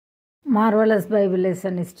Marvelous Bible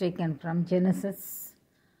lesson is taken from Genesis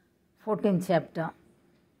 14th chapter.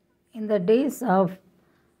 In the days of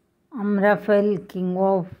Amraphel, king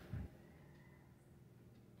of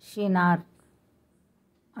Shinar,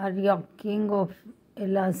 Arioch, king of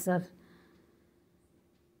Elazar,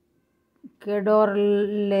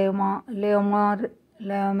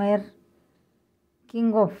 Kedorlaomer,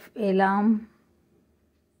 king of Elam,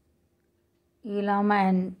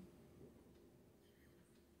 and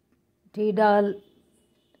Tidal,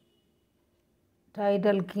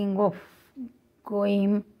 king of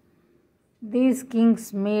Goim. These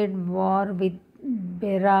kings made war with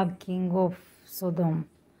Bera, king of Sodom,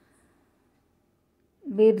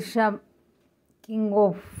 Birsha, king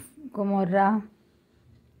of Gomorrah,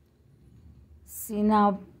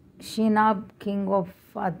 Shinab, king of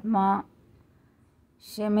Admah,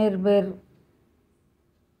 Shemeber,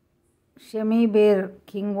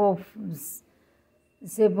 king of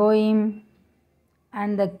Zeboim,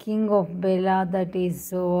 and the king of Bela, that is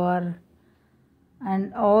Zoar,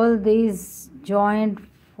 and all these joined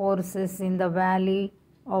forces in the valley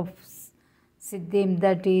of Siddim,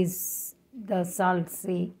 that is the Salt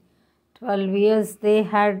Sea. 12 years they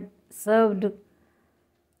had served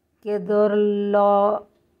Kedorlaomer,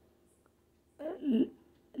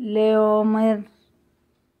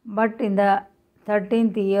 but in the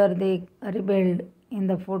 13th year they rebelled. In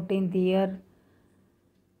the 14th year,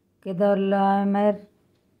 Kedorlaomer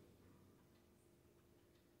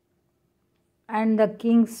and the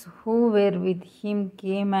kings who were with him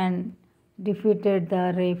came and defeated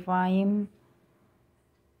the Rephaim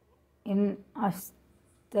in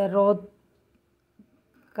Ashtaroth,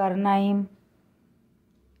 Karnaim,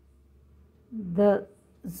 the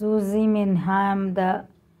Zuzim in Ham, the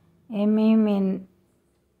Emim in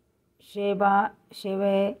Sheba,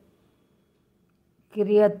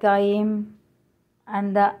 Kiriathaim,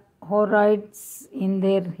 and the Horites in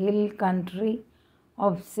their hill country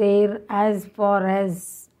of Seir, as far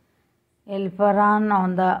as Elparan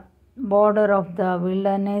on the border of the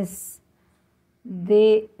wilderness.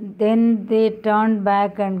 Then they turned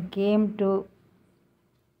back and came to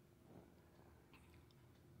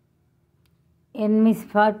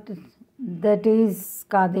En-Mishpat, that is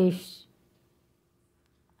Kadesh,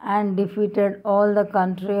 and defeated all the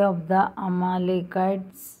country of the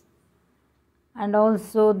Amalekites, and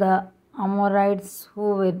also the Amorites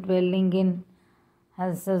who were dwelling in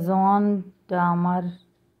Hazazon Tamar.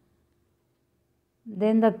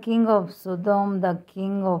 Then the king of Sodom, the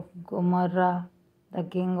king of Gomorrah, the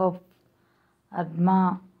king of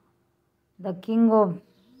Admah, the king of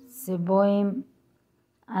Zeboim,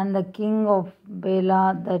 and the king of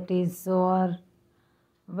Bela, that is Zoar,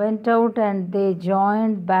 went out, and they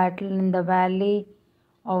joined battle in the valley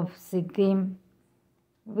of Siddim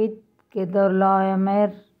with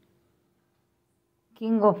Kedorlaomer,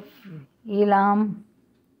 king of Elam,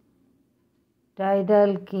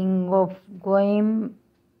 Tidal, king of Goim,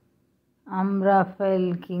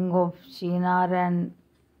 Amraphel, king of Shinar, and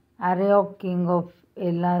Arioch, king of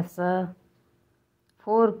Elazar,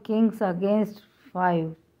 4 kings against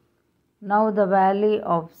 5. Now the valley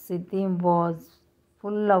of Siddim was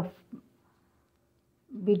full of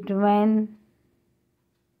bitumen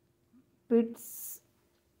pits,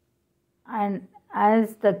 and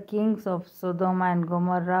as the kings of Sodom and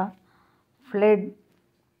Gomorrah fled,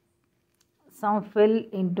 some fell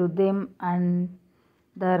into them, and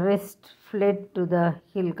the rest fled to the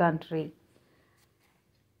hill country.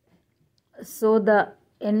 So the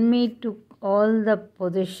enemy took all the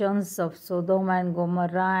possessions of Sodom and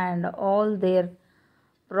Gomorrah and all their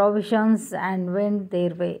provisions and went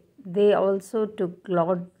their way. They also took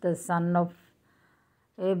Lot, the son of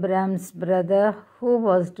Abraham's brother, who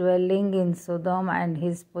was dwelling in Sodom, and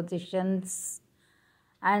his possessions,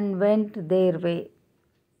 and went their way.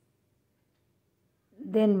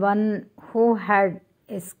 Then one who had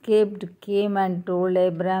escaped came and told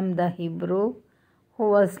Abraham the Hebrew, who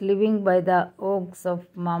was living by the oaks of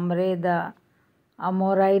Mamre, the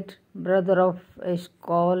Amorite, brother of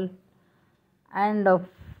Eshcol and of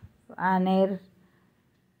Aner.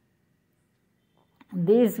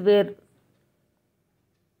 These were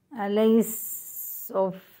allies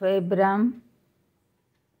of Abraham.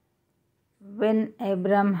 When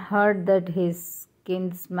Abraham heard that his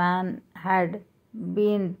kinsman had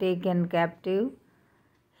been taken captive,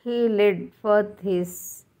 he led forth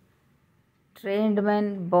his trained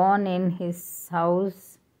men born in his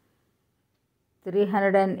house,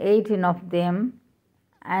 318 of them,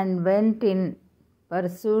 and went in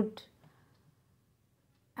pursuit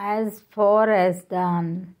as far as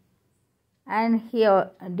Dan. And he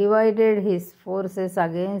divided his forces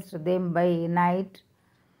against them by night.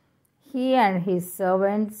 he and his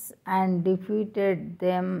servants, and defeated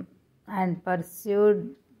them and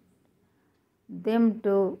pursued them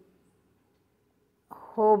to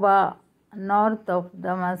Hobah, north of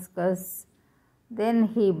Damascus. Then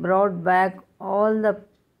he brought back all the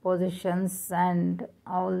possessions and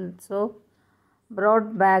also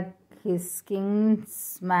brought back his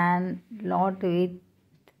kinsman Lot with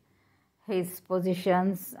his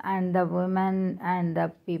possessions and the women and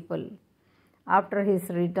the people. After his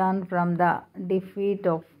return from the defeat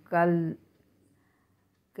of Kedorlaomer,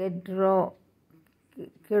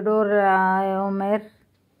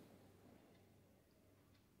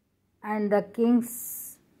 and the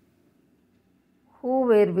kings who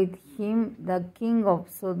were with him, the king of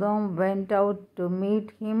Sodom went out to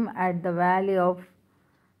meet him at the valley of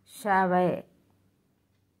Shaveh,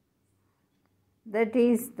 that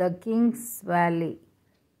is the king's valley.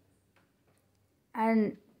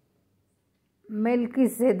 And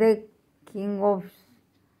Melchizedek, king of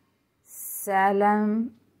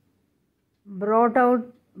Salem, brought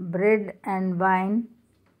out bread and wine.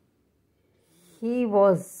 He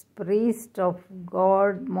was priest of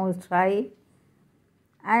God Most High,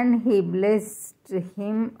 and he blessed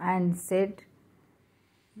him and said,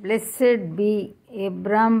 Blessed be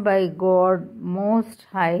Abram by God Most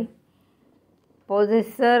High,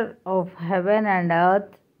 possessor of heaven and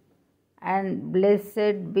earth, and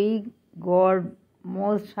blessed be God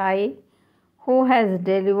Most High, who has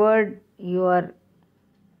delivered your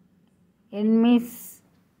enemies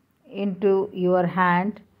into your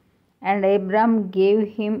hand. And Abram gave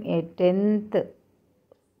him a tenth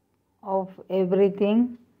of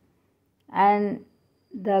everything. And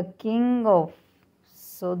the king of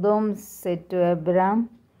Sodom said to Abram,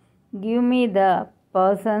 Give me the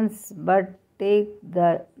persons, but take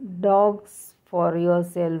the dogs for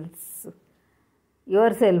yourself.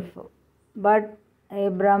 But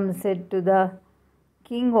Abram said to the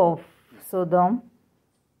king of Sodom,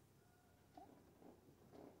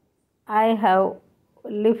 I have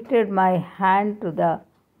lifted my hand to the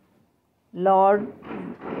Lord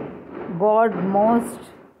God Most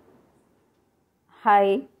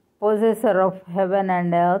High, possessor of heaven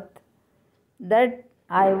and earth, that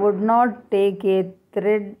I would not take a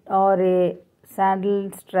thread or a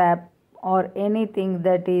sandal strap or anything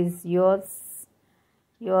that is yours,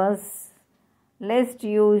 lest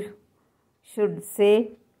you should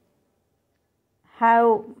say, I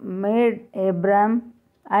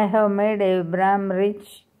have made Abram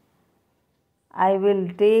rich. I will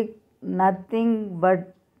take nothing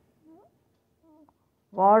but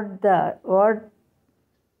what the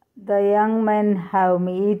young men have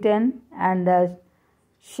eaten, and the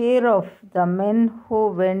share of the men who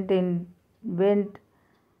went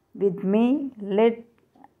with me. Let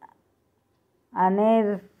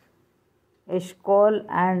Aner, Eshcol,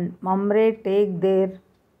 and Mamre take their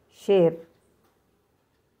share.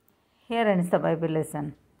 Here ends the Bible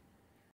lesson.